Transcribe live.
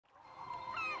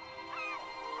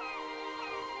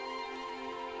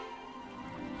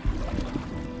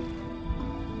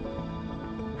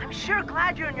I'm sure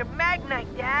glad you're in your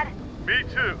magnite, Dad. Me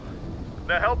too.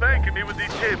 Now help anchor me with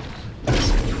these cables.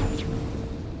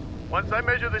 Once I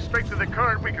measure the strength of the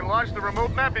current, we can launch the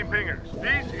remote mapping pingers.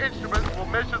 These instruments will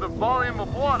measure the volume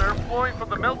of water flowing from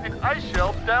the melting ice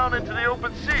shelf down into the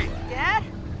open sea. Dad,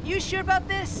 you sure about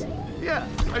this? Yeah,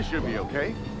 I should be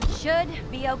okay. Should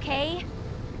be okay?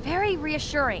 Very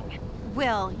reassuring.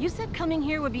 Will, you said coming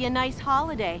here would be a nice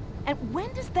holiday. And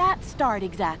when does that start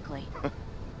exactly?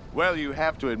 Well, you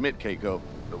have to admit, Keiko,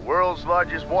 The world's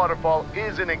largest waterfall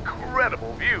is an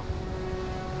incredible view.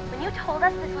 When you told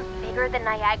us this was bigger than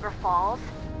Niagara Falls,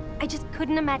 I just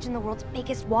couldn't imagine the world's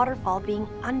biggest waterfall being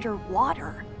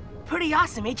underwater. Pretty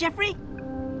awesome, eh, Jeffrey?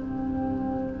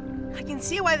 I can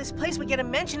see why this place would get a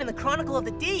mention in the Chronicle of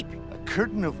the Deep. a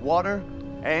curtain of water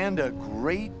and a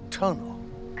great tunnel.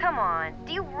 Come on,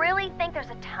 do you really think there's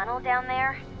a tunnel down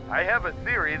there? I have a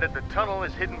theory that the tunnel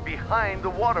is hidden behind the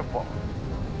waterfall.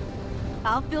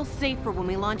 I'll feel safer when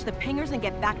we launch the pingers and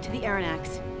get back to the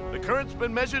Aronnax. The current's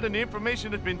been measured and the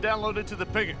information has been downloaded to the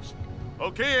pingers.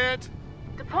 Okay, Ant.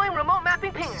 Deploying remote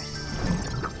mapping pingers.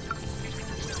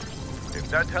 If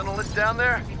that tunnel is down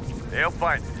there, they'll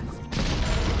find it.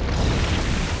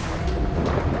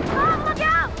 Mom, look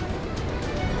out!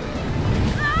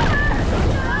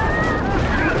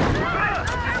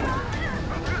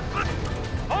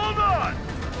 Hold on!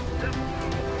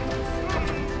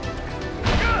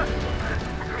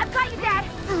 I've got you, Dad!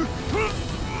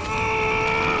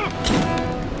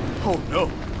 Oh, no.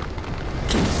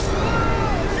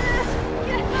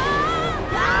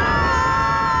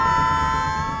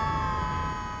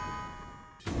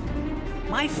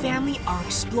 My family are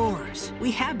explorers.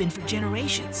 We have been for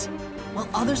generations. While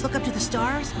others look up to the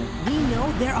stars, we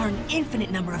know there are an infinite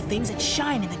number of things that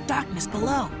shine in the darkness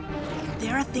below.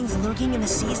 There are things lurking in the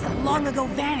seas that long ago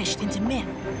vanished into myth.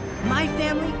 My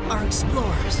family are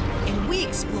explorers, and we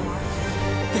explore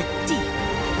the deep.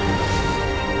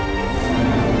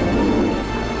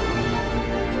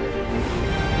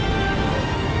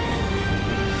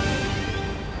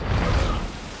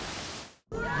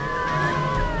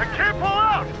 I can't pull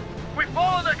out! We've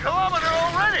fallen a kilometer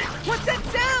already! What's that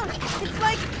sound? It's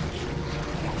like...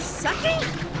 sucking?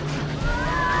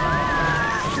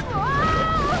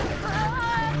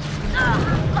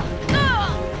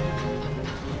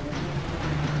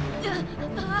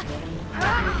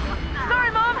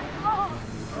 Sorry, Mom!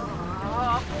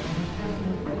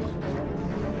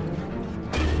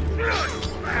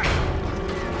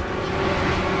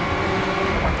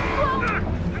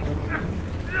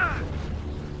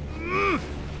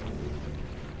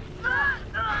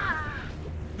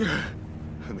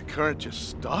 And the current just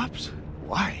stops?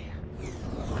 Why?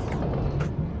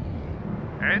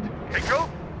 And Keiko?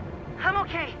 I'm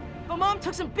okay, but Mom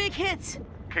took some big hits.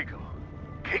 Keiko.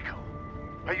 Keiko.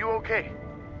 Are you okay?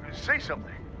 Say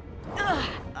something.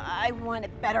 I want a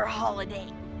better holiday.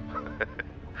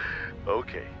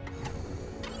 Okay.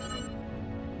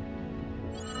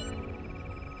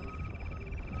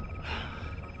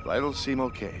 Vitals seem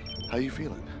okay. How you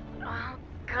feeling?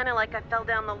 Kind of like I fell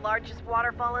down the largest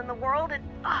waterfall in the world and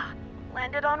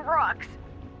landed on rocks.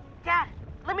 Dad,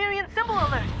 Lemurian symbol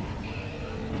alert.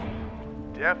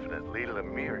 Definitely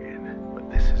Lemurian,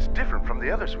 but this is different from the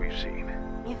others we've seen.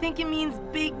 You think it means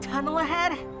big tunnel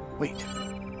ahead? Wait.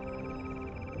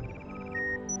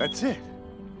 That's it.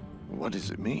 What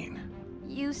does it mean?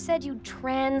 You said you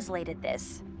translated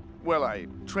this. Well, I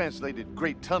translated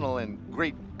Great Tunnel and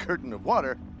Great Curtain of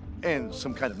Water and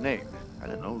some kind of name. I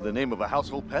don't know, the name of a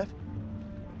household pet?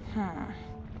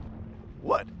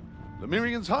 What?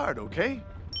 Lemurian's hard, okay?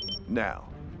 Now,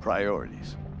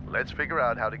 priorities. Let's figure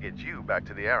out how to get you back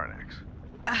to the Aronnax.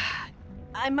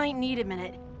 I might need a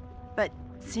minute, but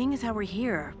seeing as how we're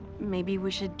here, maybe we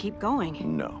should keep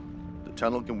going. No. The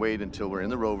tunnel can wait until we're in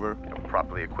the rover. And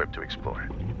properly equipped to explore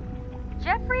it.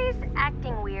 Jeffrey's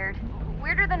acting weird.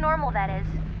 Weirder than normal, that is.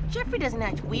 Jeffrey doesn't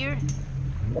act weird.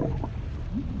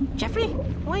 Jeffrey,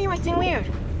 why are you acting weird?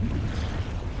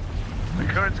 The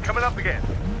current's coming up again.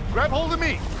 Grab hold of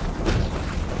me!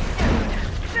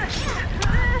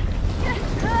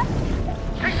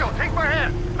 Keiko, take my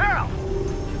hand! Now!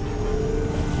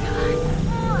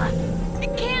 I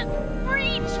can't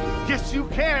reach! Yes, you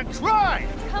can! Try!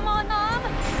 Come on, Mom!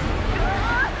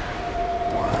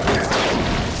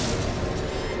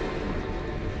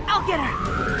 I'll get her!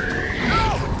 No!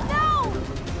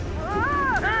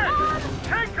 Ed!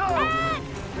 Keiko!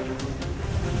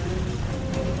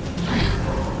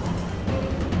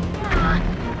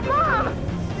 Mom!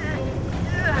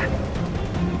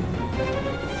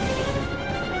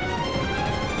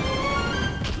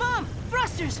 Mom,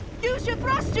 thrusters! Use your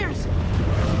thrusters!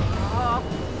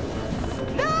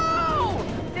 No!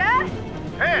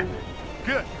 Ant!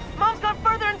 Good. Mom's gone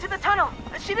further into the tunnel.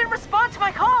 She didn't respond to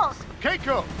my calls.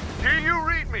 Kaiko! Do you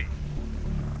read me?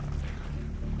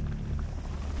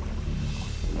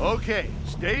 Okay,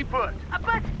 stay put.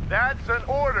 But... That's an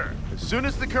order. As soon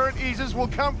as the current eases, we'll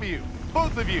come for you.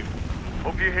 Both of you.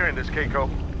 Hope you're hearing this, Kaiko.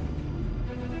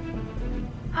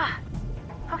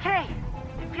 Okay.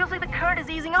 It feels like the current is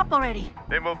easing up already.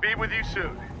 Then we'll be with you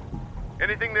soon.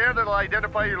 Anything there that'll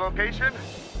identify your location?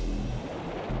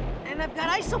 And I've got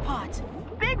isopods.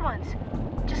 Big ones.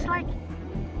 Just like...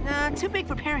 Nah, too big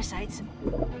for parasites.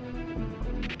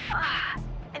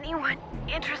 Anyone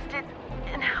interested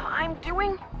in how I'm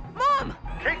doing? Mom!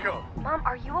 Kaiko! Mom,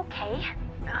 are you okay?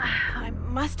 I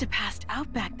must have passed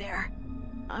out back there.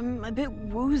 I'm a bit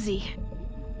woozy.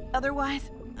 Otherwise,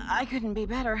 I couldn't be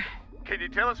better. Can you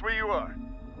tell us where you are?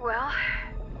 Well,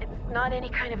 it's not any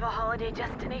kind of a holiday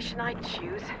destination I'd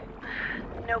choose.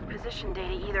 No position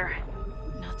data either.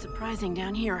 Not surprising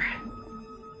down here.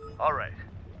 All right.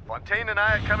 Fontaine and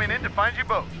I are coming in to find you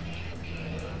both.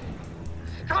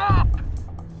 Stop!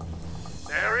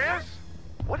 Nereus?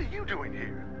 What are you doing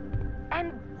here?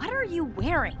 And what are you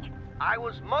wearing? I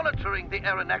was monitoring the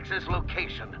Aronnax's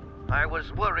location. I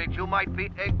was worried you might be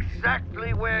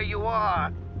exactly where you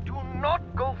are. Do not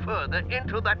go further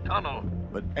into that tunnel.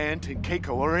 But Ant and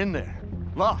Kaiko are in there.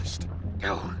 Lost.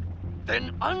 Oh,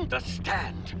 then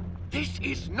understand. This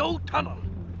is no tunnel.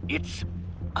 It's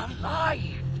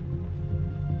alive.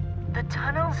 The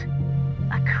tunnel's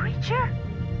a creature?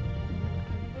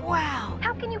 Wow!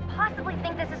 How can you possibly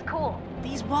think this is cool?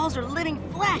 These walls are living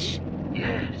flesh!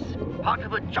 Yes, part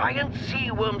of a giant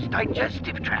sea worm's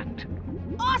digestive tract.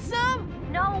 Awesome!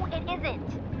 No, it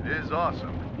isn't. It is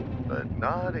awesome, but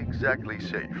not exactly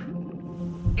safe.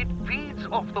 It feeds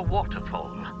off the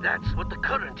waterfall. That's what the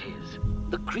current is.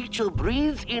 The creature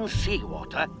breathes in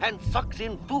seawater and sucks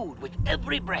in food with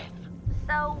every breath.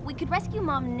 So, we could rescue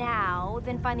Mom now,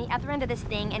 then find the other end of this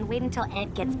thing and wait until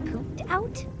Ant gets pooped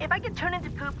out? If I get turned into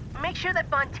poop, make sure that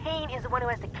Fontaine is the one who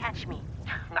has to catch me.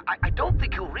 Now, I don't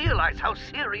think you realize how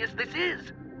serious this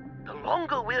is. The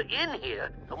longer we're in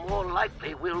here, the more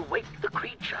likely we'll wake the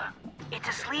creature. It's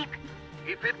asleep?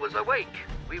 If it was awake,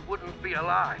 we wouldn't be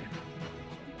alive.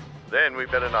 Then we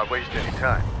better not waste any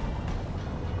time.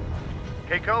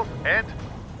 Keiko, Ant,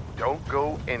 don't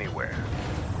go anywhere.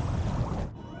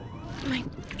 My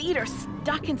feet are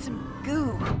stuck in some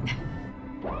goo.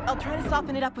 I'll try to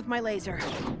soften it up with my laser.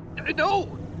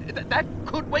 No! That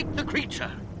could wake the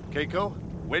creature. Keiko,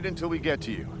 wait until we get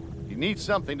to you. You need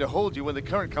something to hold you when the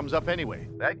current comes up anyway.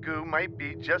 That goo might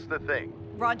be just the thing.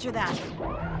 Roger that.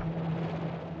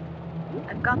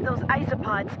 I've got those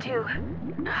isopods, too.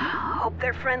 Hope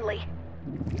they're friendly.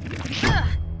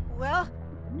 Well,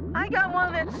 I got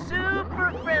one that's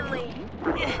super friendly.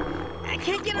 I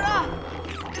can't get it off.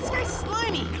 This guy's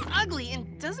slimy, ugly,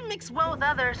 and doesn't mix well with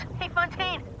others. Hey,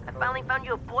 Fontaine, I finally found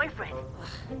you a boyfriend.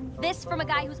 This from a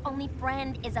guy whose only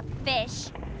friend is a fish.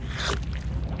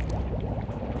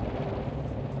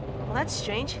 Well, that's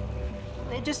strange.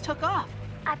 They just took off.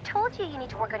 I've told you need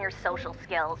to work on your social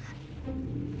skills.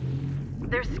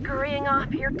 They're scurrying off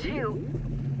here, too.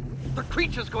 The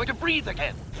creature's going to breathe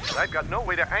again. I've got no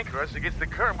way to anchor us against the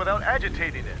current without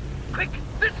agitating it. Quick,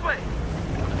 this way!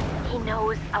 He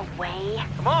knows a way.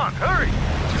 Come on, hurry!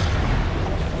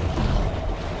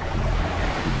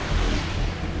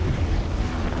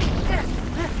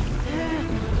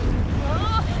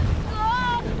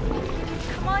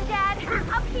 Come on, Dad.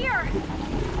 Up here.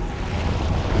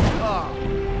 Oh,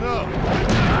 no.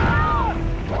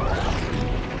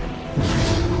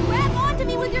 Grab onto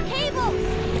me with your cables.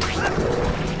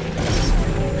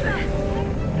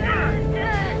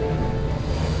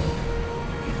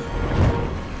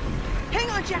 Hang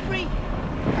on, Jeffrey!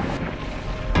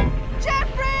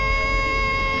 Jeffrey!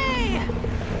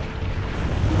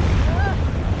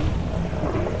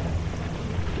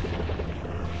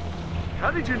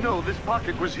 How did you know this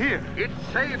pocket was here? It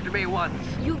saved me once,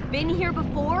 You've been here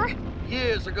before?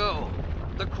 years ago.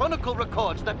 The Chronicle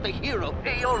records that the hero,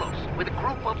 Aeolus, with a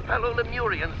group of fellow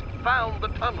Lemurians, found the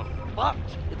tunnel. But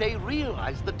they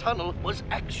realized the tunnel was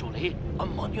actually a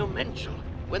monumental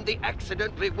when they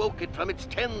accidentally woke it from its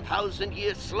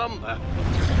 10,000-year slumber.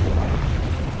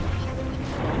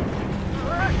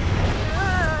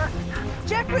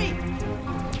 Jeffrey!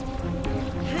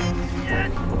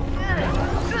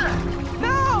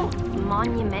 No!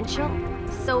 Monumental?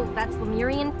 So that's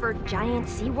Lemurian for giant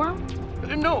sea worm?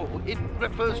 No, it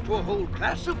refers to a whole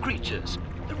class of creatures.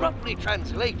 Roughly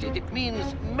translated, it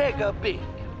means mega big.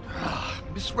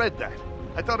 Misread that.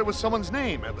 I thought it was someone's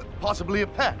name, possibly a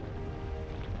pet.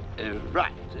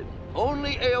 Right.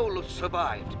 Only Aeolus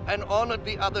survived and honored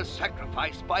the other's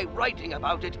sacrifice by writing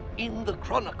about it in the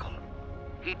Chronicle.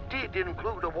 He did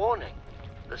include a warning.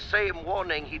 The same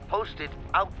warning he posted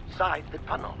outside the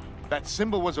tunnel. That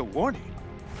symbol was a warning.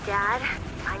 Dad,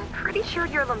 I'm pretty sure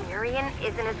your Lemurian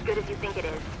isn't as good as you think it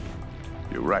is.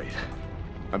 You're right.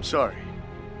 I'm sorry.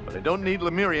 But I don't need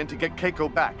Lemurian to get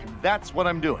Kaiko back. That's what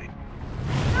I'm doing.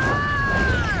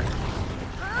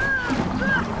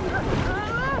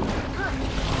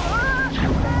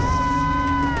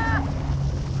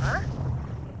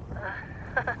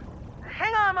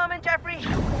 Hang on a moment, Jeffrey.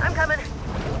 I'm coming.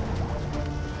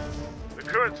 The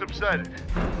current subsided.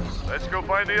 Let's go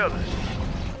find the others.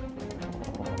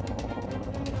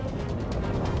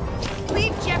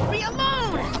 Leave Jeffrey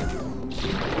alone!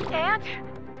 Aunt?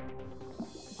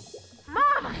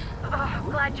 Mom! Oh,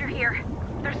 glad you're here.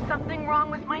 There's something wrong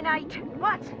with my night.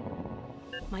 What?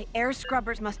 My air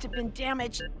scrubbers must have been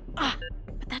damaged. But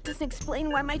that doesn't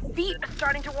explain why my feet It's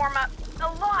starting to warm up a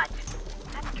lot.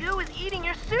 That goo is eating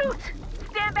your suit.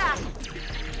 Stand back.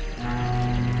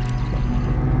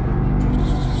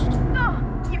 No,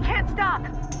 you can't stop.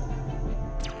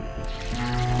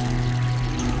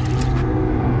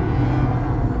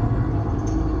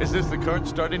 Is this the current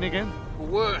starting again?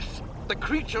 Worse, the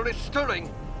creature is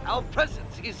stirring. Our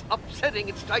presence is upsetting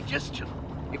its digestion.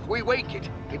 If we wake it,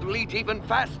 it'll eat even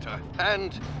faster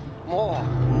and more.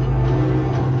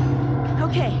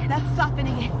 Okay, that's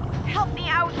softening it. Help me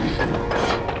out.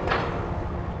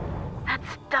 That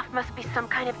stuff must be some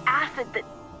kind of acid that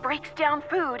breaks down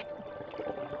food.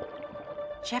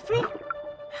 Jeffrey?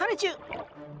 How did you...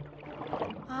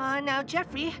 now,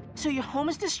 Jeffrey, so your home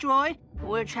is destroyed,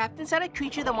 we're trapped inside a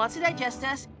creature that wants to digest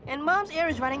us, and Mom's air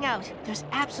is running out. There's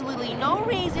absolutely no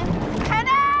reason...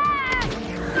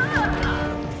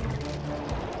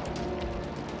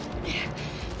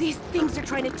 These things are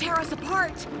trying to tear us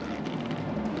apart.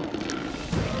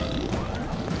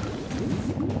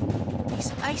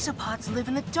 These isopods live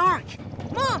in the dark.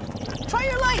 Mom, try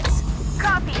your lights!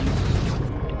 Copy.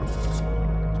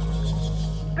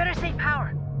 Better save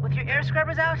power. With your air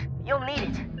scrubbers out, you'll need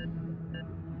it.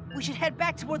 We should head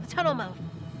back toward the tunnel mouth.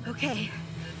 Okay,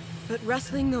 but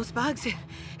rustling those bugs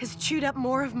has chewed up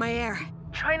more of my air.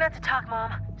 Try not to talk,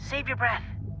 Mom. Save your breath.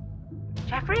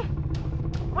 Jeffrey?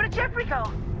 Where did Jeffrey go?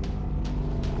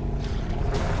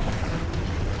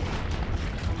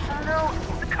 Oh no,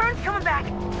 the current's coming back.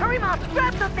 Hurry, Mom,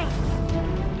 grab something.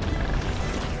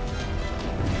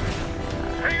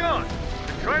 Hang on!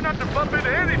 Try not to bump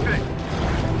into anything!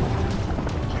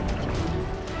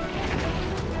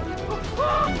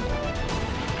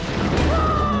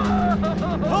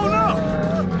 Oh no!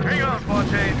 Hang on,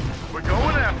 Fontaine. We're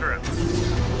going after him.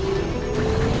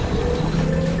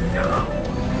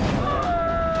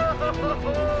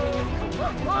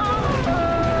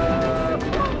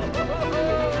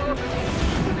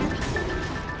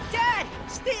 Dad,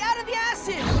 stay out of the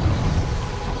acid!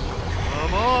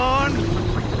 Come on!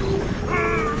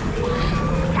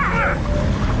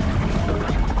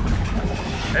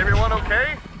 Everyone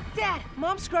okay? Dad,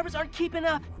 Mom's scrubbers aren't keeping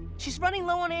up. She's running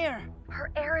low on air.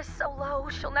 Her air is so low,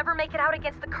 she'll never make it out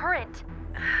against the current.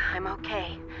 I'm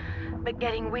okay, but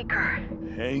getting weaker.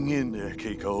 Hang in there,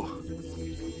 Kaiko.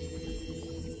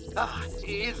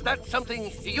 Is that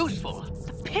something useful?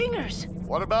 The pingers!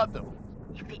 What about them?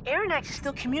 If the Aronnax is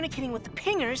still communicating with the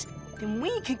pingers, then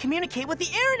we can communicate with the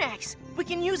Aronnax. We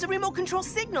can use a remote control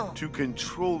signal. To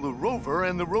control the rover,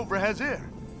 and the rover has air.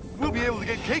 We'll be able to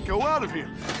get Kaiko out of here.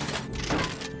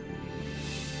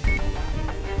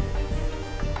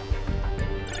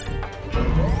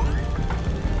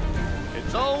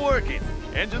 It's all working.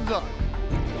 Engines on.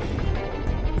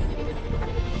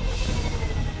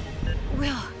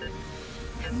 Will,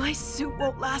 my suit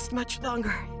won't last much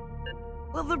longer.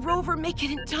 Will the rover make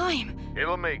it in time?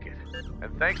 It'll make it.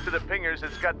 And thanks to the pingers,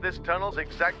 it's got this tunnel's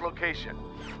exact location.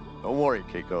 Don't worry,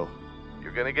 Kaiko.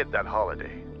 You're gonna get that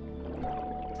holiday.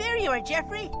 There you are,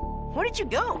 Jeffrey. Where did you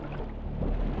go?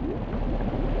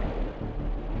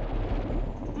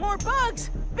 More bugs!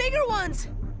 Bigger ones!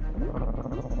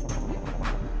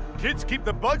 Kids, keep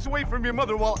the bugs away from your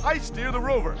mother while I steer the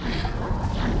rover.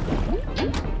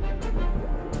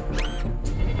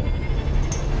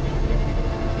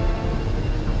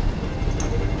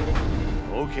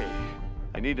 Okay.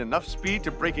 I need enough speed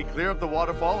to break it clear of the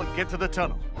waterfall and get to the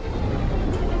tunnel.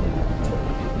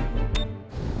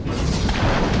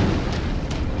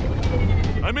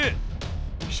 I'm in.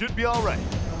 Should be all right.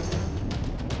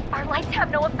 Our lights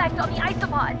have no effect on the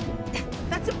isopods.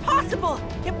 That's impossible!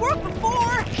 It worked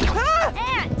before! Ah!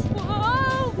 Ant!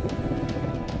 Whoa!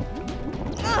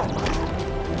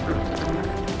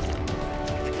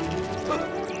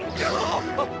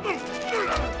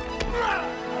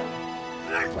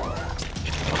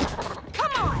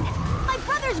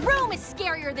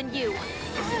 you.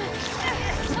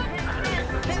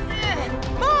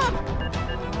 Mom!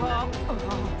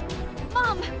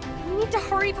 Mom, we need to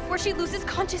hurry before she loses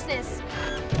consciousness.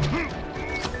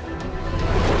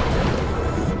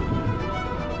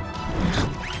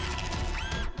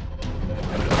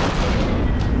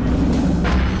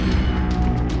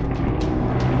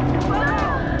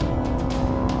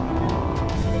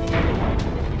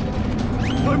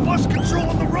 I lost control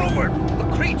of the rover! The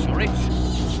creature,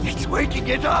 it's waking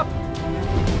it up!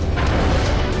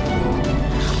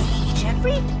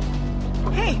 Jeffrey?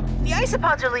 Hey, the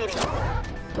isopods are leading.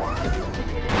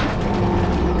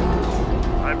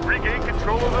 I've regained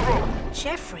control of the rope.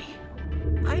 Jeffrey,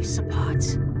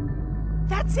 isopods.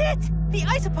 That's it! The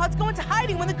isopods go into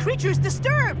hiding when the creature is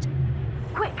disturbed!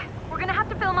 Quick, we're gonna have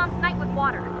to fill Mom's night with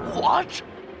water. What?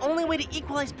 Only way to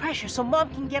equalize pressure so Mom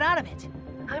can get out of it.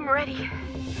 I'm ready.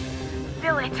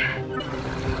 Fill it.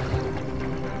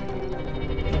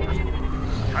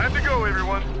 Time to go,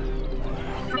 everyone.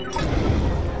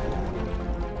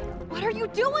 What are you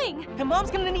doing? And Mom's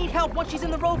gonna need help once she's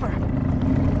in the rover.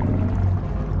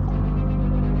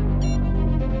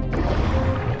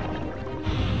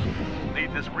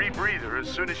 Need this rebreather as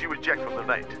soon as you eject from the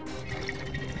night.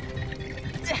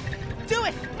 Do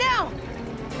it, now!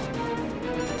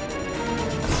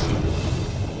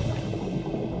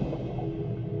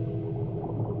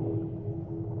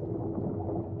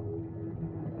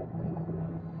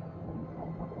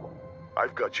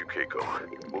 I've got you, Keiko.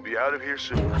 We'll be out of here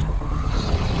soon.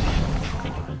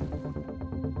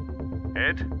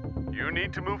 Ed, you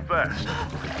need to move fast.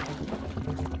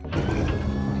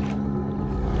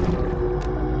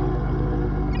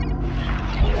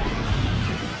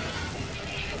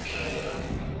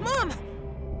 Mom!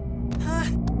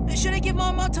 Should I give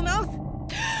Mom mouth to mouth?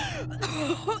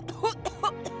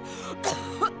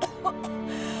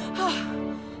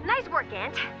 Nice work,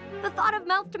 Ant. The thought of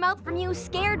mouth to mouth from you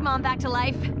scared Mom back to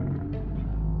life.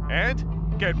 And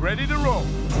get ready to roll.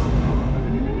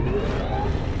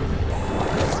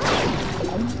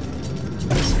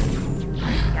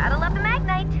 Gotta love the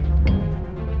Magnite.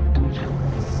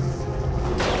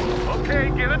 Okay,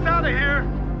 get us out of here.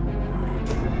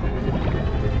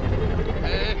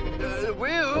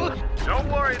 Will? Don't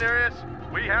worry, Nereus.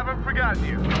 We haven't forgotten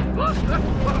you.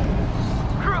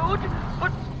 Crude,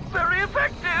 but very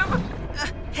effective.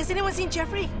 Has anyone seen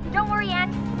Jeffrey? Don't worry,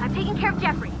 Ant. I'm taking care of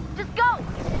Jeffrey. Just go!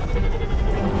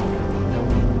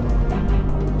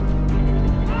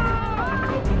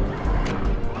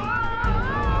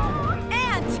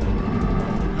 Ant!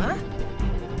 Huh?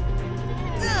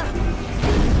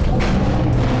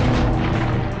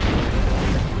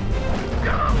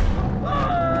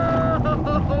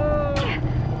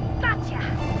 Gotcha!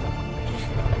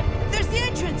 There's the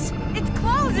entrance! It's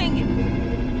closing!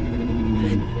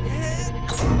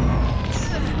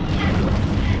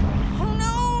 Oh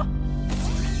no!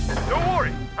 Don't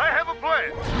worry, I have a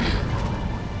plan.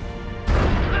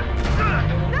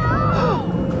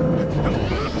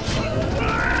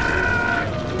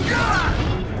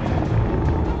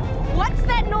 What's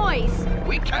that noise?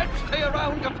 We can't stay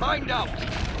around to find out.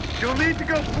 You'll need to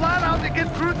go flat out to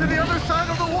get through to the other side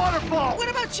of the waterfall. What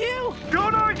about you?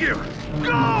 Don't argue.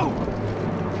 Go!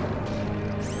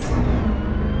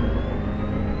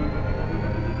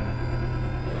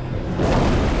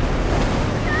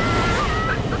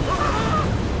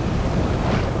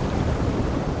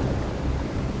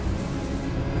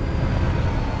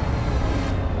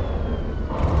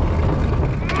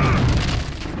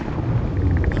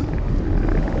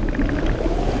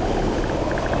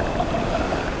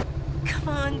 Come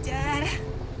on, Dad.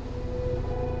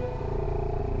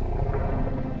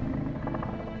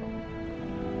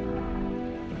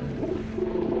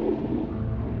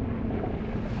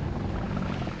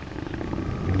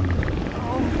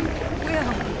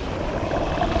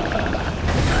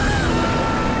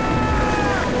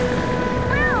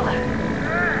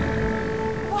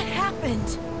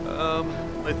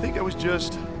 I think I was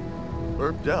just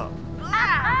burped out.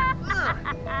 I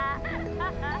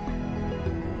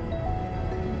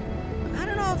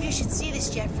don't know if you should see this,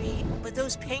 Jeffrey, but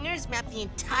those pingers map the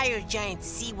entire giant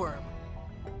sea worm.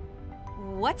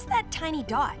 What's that tiny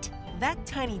dot? That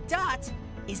tiny dot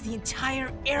is the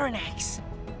entire Aronnax.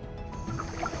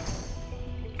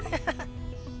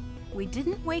 We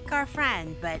didn't wake our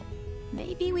friend, but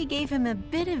maybe we gave him a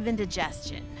bit of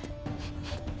indigestion.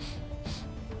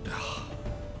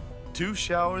 2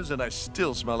 showers and I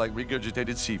still smell like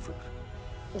regurgitated seafood.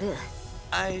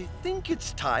 I think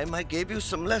it's time I gave you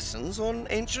some lessons on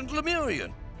ancient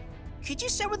Lemurian. Could you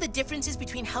start with the differences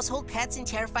between household pets and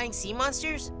terrifying sea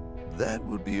monsters? That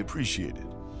would be appreciated.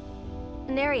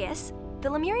 Nereus, The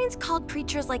Lemurians called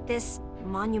creatures like this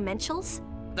Monumentals?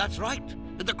 That's right.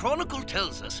 The Chronicle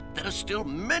tells us there are still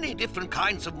many different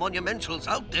kinds of Monumentals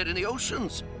out there in the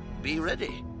oceans. Be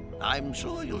ready. I'm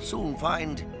sure you'll soon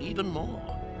find even more.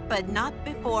 But not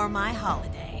before my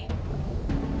holiday.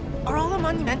 Are all the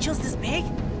Monumentals this big?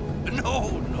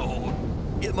 No.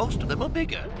 Most of them are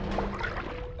bigger.